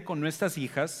se mete con nuestras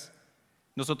hijas,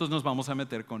 nosotros nos vamos a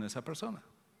meter con esa persona.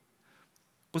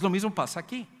 Pues lo mismo pasa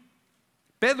aquí.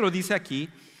 Pedro dice aquí,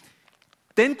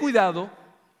 ten cuidado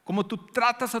como tú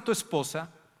tratas a tu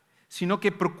esposa, sino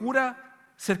que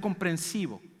procura ser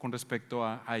comprensivo con respecto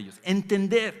a ellos,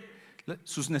 entender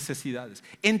sus necesidades,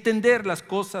 entender las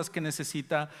cosas que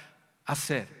necesita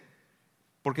hacer.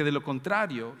 Porque de lo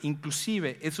contrario,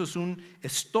 inclusive eso es un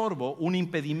estorbo, un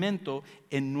impedimento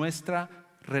en nuestra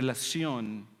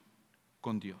relación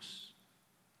con Dios.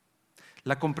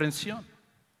 La comprensión,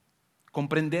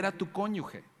 comprender a tu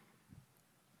cónyuge,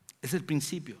 es el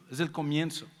principio, es el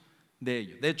comienzo de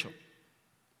ello. De hecho,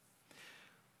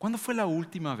 ¿cuándo fue la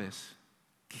última vez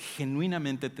que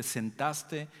genuinamente te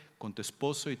sentaste con tu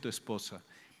esposo y tu esposa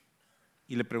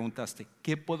y le preguntaste,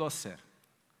 ¿qué puedo hacer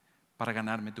para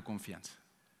ganarme tu confianza?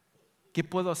 ¿Qué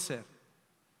puedo hacer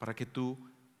para que tú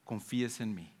confíes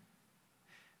en mí?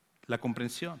 La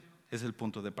comprensión es el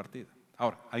punto de partida.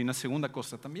 Ahora, hay una segunda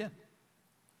cosa también.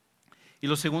 Y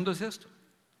lo segundo es esto.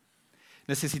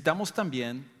 Necesitamos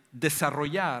también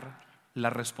desarrollar la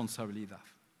responsabilidad.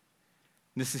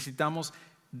 Necesitamos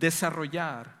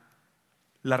desarrollar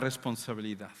la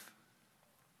responsabilidad.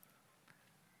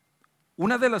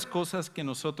 Una de las cosas que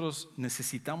nosotros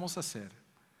necesitamos hacer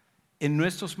en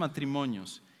nuestros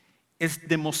matrimonios es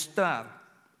demostrar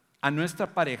a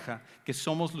nuestra pareja que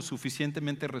somos lo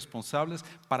suficientemente responsables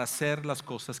para hacer las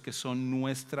cosas que son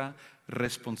nuestra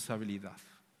responsabilidad.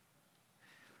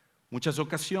 Muchas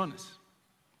ocasiones,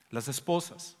 las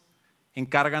esposas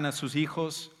encargan a sus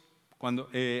hijos,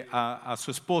 a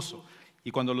su esposo,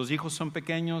 y cuando los hijos son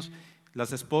pequeños,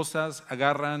 las esposas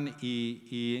agarran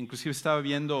y inclusive estaba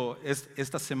viendo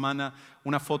esta semana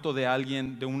una foto de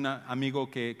alguien, de un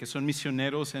amigo que son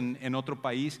misioneros en otro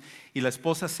país, y la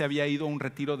esposa se había ido a un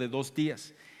retiro de 2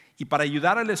 días. Y para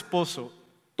ayudar al esposo,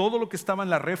 todo lo que estaba en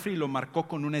la refri lo marcó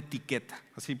con una etiqueta.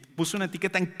 Así puso una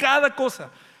etiqueta en cada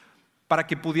cosa para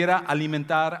que pudiera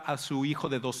alimentar a su hijo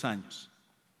de 2 años.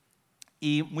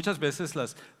 Y muchas veces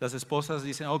las esposas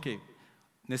dicen, ok,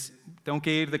 tengo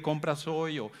que ir de compras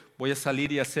hoy o voy a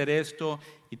salir y hacer esto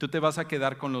y tú te vas a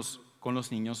quedar con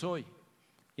los niños hoy.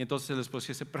 Y entonces el esposo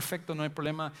dice, perfecto, no hay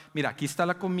problema. Mira, aquí está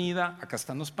la comida, acá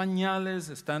están los pañales,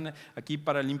 están aquí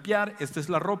para limpiar, esta es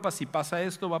la ropa, si pasa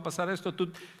esto, va a pasar esto,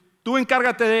 tú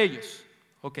encárgate de ellos.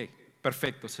 Ok,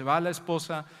 perfecto, se va la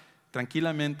esposa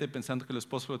tranquilamente pensando que el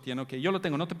esposo lo tiene. Ok, yo lo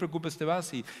tengo, no te preocupes, te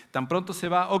vas y tan pronto se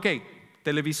va. Ok,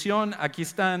 televisión, aquí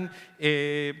están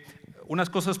unas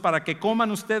cosas para que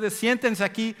coman ustedes, siéntense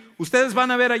aquí, ustedes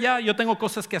van a ver allá, yo tengo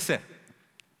cosas que hacer.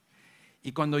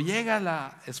 Y cuando llega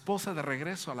la esposa de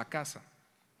regreso a la casa,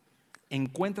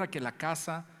 encuentra que la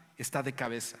casa está de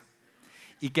cabeza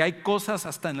y que hay cosas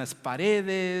hasta en las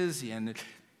paredes y en el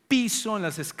piso, en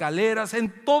las escaleras,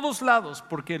 en todos lados,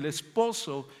 porque el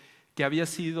esposo que había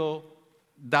sido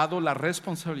dado la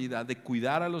responsabilidad de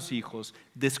cuidar a los hijos,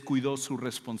 descuidó su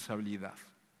responsabilidad.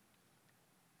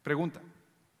 Pregunta,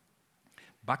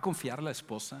 ¿va a confiar la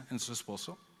esposa en su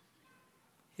esposo?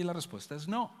 Y la respuesta es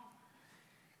no.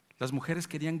 Las mujeres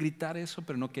querían gritar eso,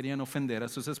 pero no querían ofender a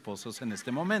sus esposos en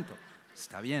este momento.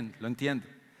 Está bien, lo entiendo.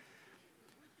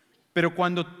 Pero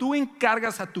cuando tú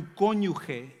encargas a tu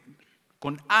cónyuge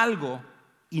con algo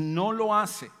y no lo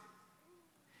hace,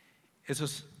 eso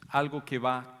es algo que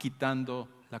va quitando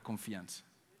la confianza.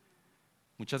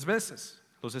 Muchas veces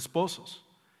los esposos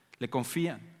le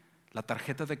confían la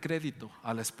tarjeta de crédito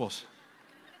a la esposa.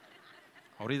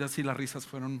 Ahorita sí las risas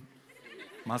fueron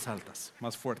más altas,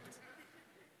 más fuertes.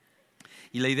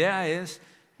 Y la idea es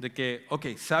de que,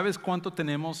 ok, ¿sabes cuánto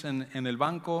tenemos en el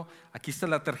banco? Aquí está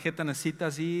la tarjeta,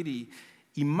 necesitas ir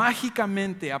y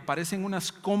mágicamente aparecen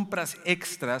unas compras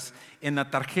extras en la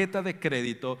tarjeta de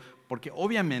crédito, porque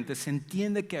obviamente se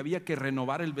entiende que había que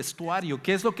renovar el vestuario.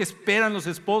 ¿Qué es lo que esperan los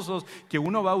esposos? ¿Que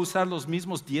uno va a usar los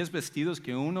mismos 10 vestidos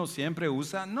que uno siempre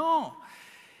usa? No.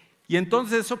 Y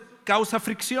entonces eso causa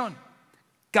fricción,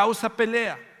 causa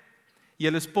pelea. Y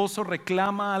el esposo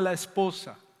reclama a la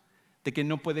esposa de que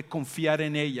no puede confiar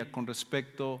en ella con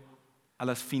respecto a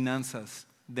las finanzas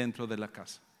dentro de la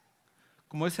casa.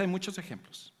 Como ese hay muchos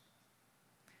ejemplos.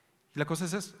 Y la cosa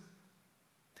es esta.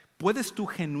 ¿Puedes tú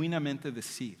genuinamente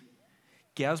decir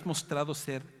que has mostrado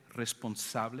ser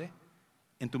responsable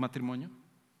en tu matrimonio?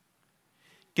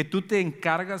 ¿Que tú te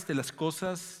encargas de las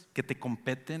cosas que te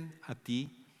competen a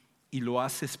ti y lo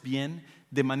haces bien,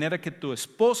 de manera que tu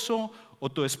esposo o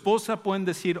tu esposa pueden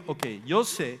decir, ok, yo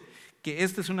sé que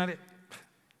esta es una área,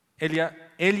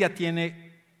 él ya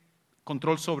tiene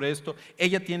control sobre esto,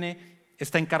 ella tiene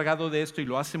está encargado de esto y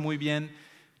lo hace muy bien.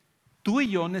 Tú y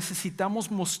yo necesitamos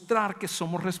mostrar que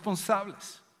somos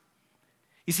responsables.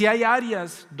 Y si hay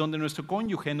áreas donde nuestro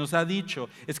cónyuge nos ha dicho,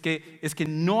 es que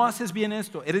no haces bien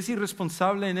esto, eres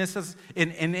irresponsable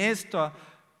en esto,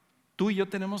 tú y yo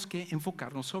tenemos que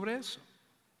enfocarnos sobre eso.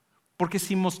 Porque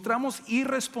si mostramos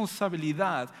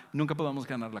irresponsabilidad, nunca podemos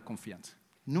ganar la confianza.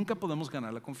 Nunca podemos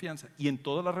ganar la confianza. Y en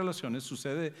todas las relaciones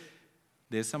sucede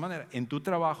de esa manera. En tu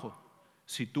trabajo,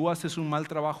 si tú haces un mal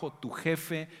trabajo, tu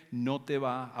jefe no te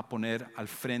va a poner al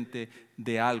frente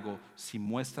de algo si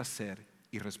muestras ser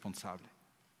irresponsable.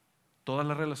 Todas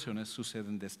las relaciones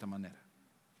suceden de esta manera.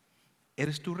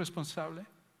 ¿Eres tú responsable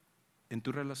en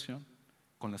tu relación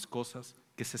con las cosas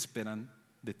que se esperan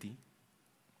de ti?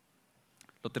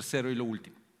 Lo tercero y lo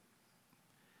último.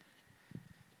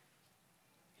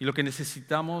 Y lo que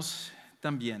necesitamos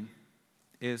también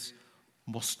es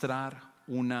mostrar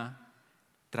una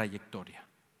trayectoria.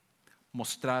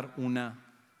 Mostrar una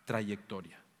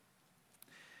trayectoria.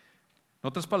 En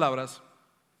otras palabras,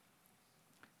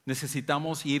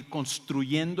 necesitamos ir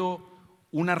construyendo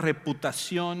una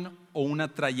reputación o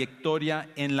una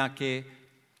trayectoria en la que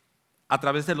a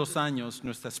través de los años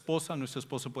nuestro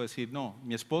esposo puede decir, no,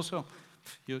 mi esposo,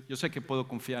 yo sé que puedo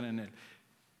confiar en él.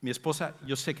 Mi esposa,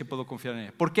 yo sé que puedo confiar en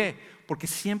ella. ¿Por qué? Porque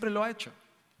siempre lo ha hecho.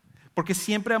 Porque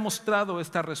siempre ha mostrado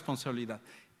esta responsabilidad.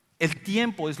 El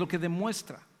tiempo es lo que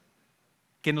demuestra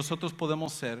que nosotros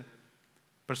podemos ser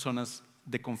personas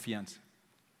de confianza.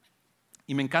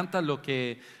 Y me encanta lo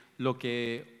que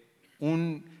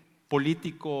un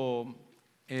político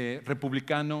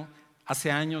republicano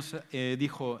hace años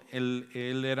dijo.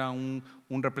 Él era un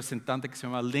representante que se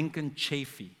llama Lincoln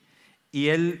Chafee. Y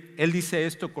él dice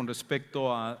esto con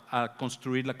respecto a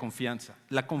construir la confianza.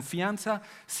 La confianza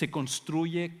se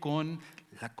construye con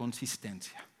la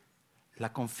consistencia.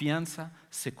 La confianza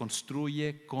se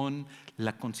construye con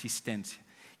la consistencia.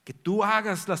 Que tú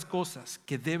hagas las cosas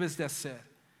que debes de hacer.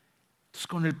 Entonces,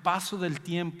 con el paso del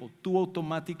tiempo, tú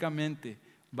automáticamente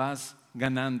vas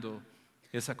ganando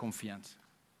esa confianza.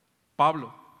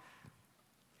 Pablo,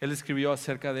 él escribió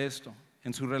acerca de esto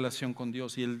en su relación con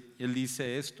Dios y él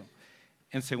dice esto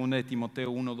en 2 de Timoteo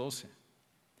 1:12.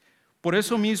 Por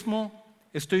eso mismo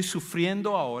estoy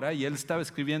sufriendo ahora, y él estaba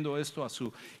escribiendo esto a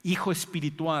su hijo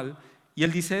espiritual, y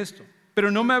él dice esto,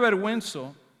 pero no me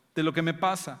avergüenzo de lo que me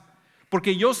pasa,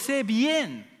 porque yo sé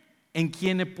bien en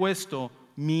quién he puesto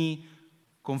mi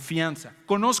confianza.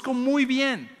 Conozco muy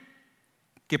bien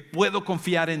que puedo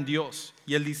confiar en Dios.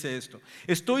 Y él dice esto,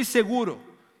 estoy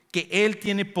seguro que Él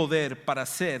tiene poder para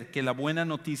hacer que la buena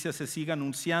noticia se siga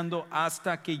anunciando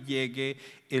hasta que llegue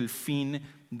el fin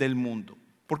del mundo.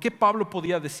 ¿Por qué Pablo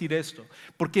podía decir esto?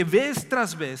 Porque vez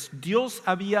tras vez Dios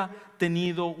había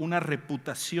tenido una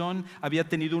reputación, había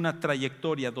tenido una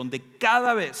trayectoria donde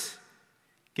cada vez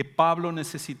que Pablo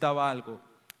necesitaba algo,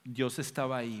 Dios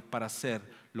estaba ahí para hacer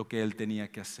lo que él tenía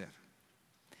que hacer.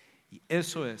 Y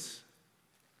eso es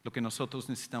lo que nosotros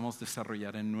necesitamos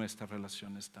desarrollar en nuestras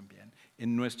relaciones también,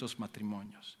 en nuestros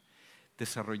matrimonios,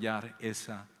 desarrollar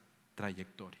esa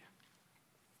trayectoria.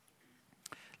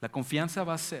 La confianza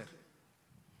va a ser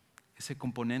ese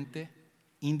componente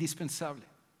indispensable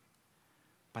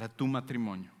para tu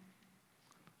matrimonio.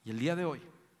 Y el día de hoy,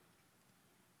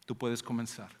 tú puedes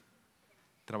comenzar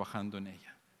trabajando en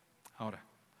ella. Ahora,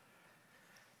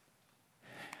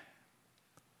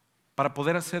 para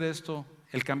poder hacer esto,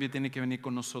 el cambio tiene que venir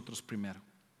con nosotros primero.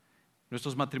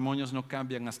 Nuestros matrimonios no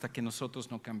cambian hasta que nosotros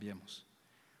no cambiemos.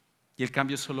 Y el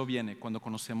cambio solo viene cuando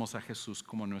conocemos a Jesús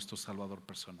como nuestro Salvador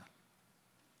personal.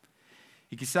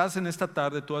 Y quizás en esta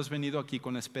tarde tú has venido aquí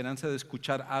con la esperanza de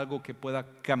escuchar algo que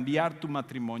pueda cambiar tu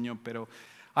matrimonio, pero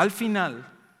al final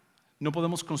no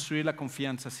podemos construir la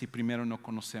confianza si primero no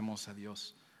conocemos a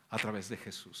Dios a través de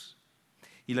Jesús.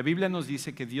 Y la Biblia nos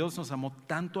dice que Dios nos amó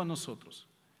tanto a nosotros,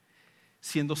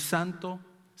 siendo santo,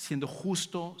 siendo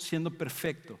justo, siendo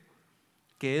perfecto,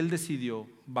 que Él decidió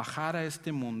bajar a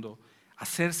este mundo,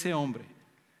 hacerse hombre,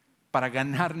 para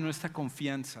ganar nuestra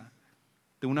confianza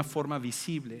de una forma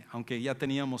visible, aunque ya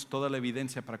teníamos toda la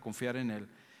evidencia para confiar en Él,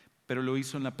 pero lo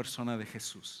hizo en la persona de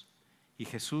Jesús. Y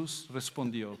Jesús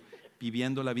respondió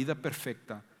viviendo la vida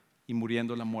perfecta y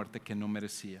muriendo la muerte que no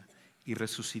merecía, y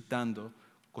resucitando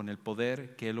con el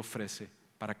poder que Él ofrece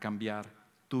para cambiar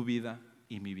tu vida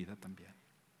y mi vida también.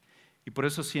 Y por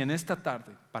eso, si en esta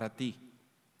tarde, para ti,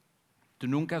 tú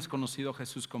nunca has conocido a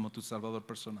Jesús como tu Salvador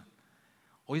personal,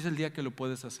 hoy es el día que lo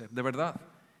puedes hacer. De verdad,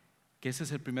 que ese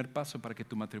es el primer paso para que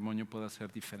tu matrimonio pueda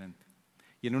ser diferente.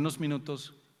 Y en unos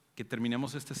minutos que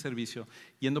terminemos este servicio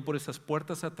yendo por esas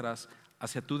puertas atrás.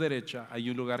 Hacia tu derecha hay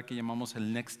un lugar que llamamos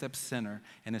el Next Step Center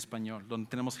en español, donde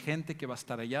tenemos gente que va a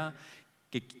estar allá,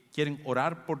 que quieren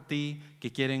orar por ti,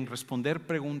 que quieren responder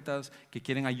preguntas, que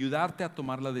quieren ayudarte a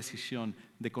tomar la decisión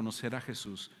de conocer a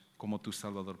Jesús como tu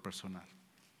Salvador personal.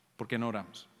 ¿Por qué no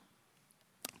oramos?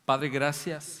 Padre,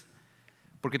 gracias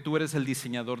porque tú eres el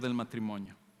diseñador del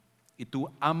matrimonio y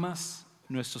tú amas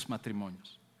nuestros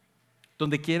matrimonios.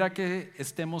 Donde quiera que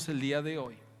estemos el día de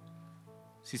hoy,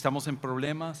 si estamos en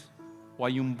problemas o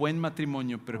hay un buen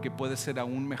matrimonio pero que puede ser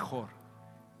aún mejor,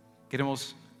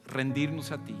 queremos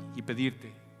rendirnos a ti y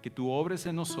pedirte que tú obres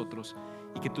en nosotros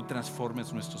y que tú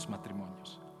transformes nuestros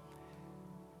matrimonios.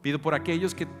 Pido por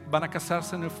aquellos que van a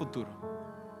casarse en el futuro,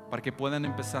 para que puedan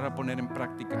empezar a poner en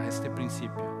práctica este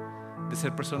principio de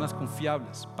ser personas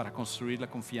confiables para construir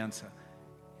la confianza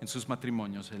en sus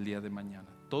matrimonios el día de mañana.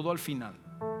 Todo al final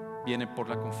viene por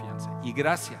la confianza. Y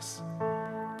gracias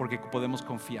porque podemos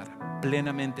confiar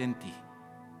plenamente en ti,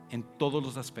 en todos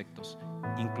los aspectos,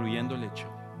 incluyendo el hecho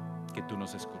que tú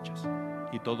nos escuchas.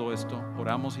 Y todo esto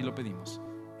oramos y lo pedimos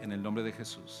en el nombre de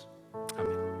Jesús.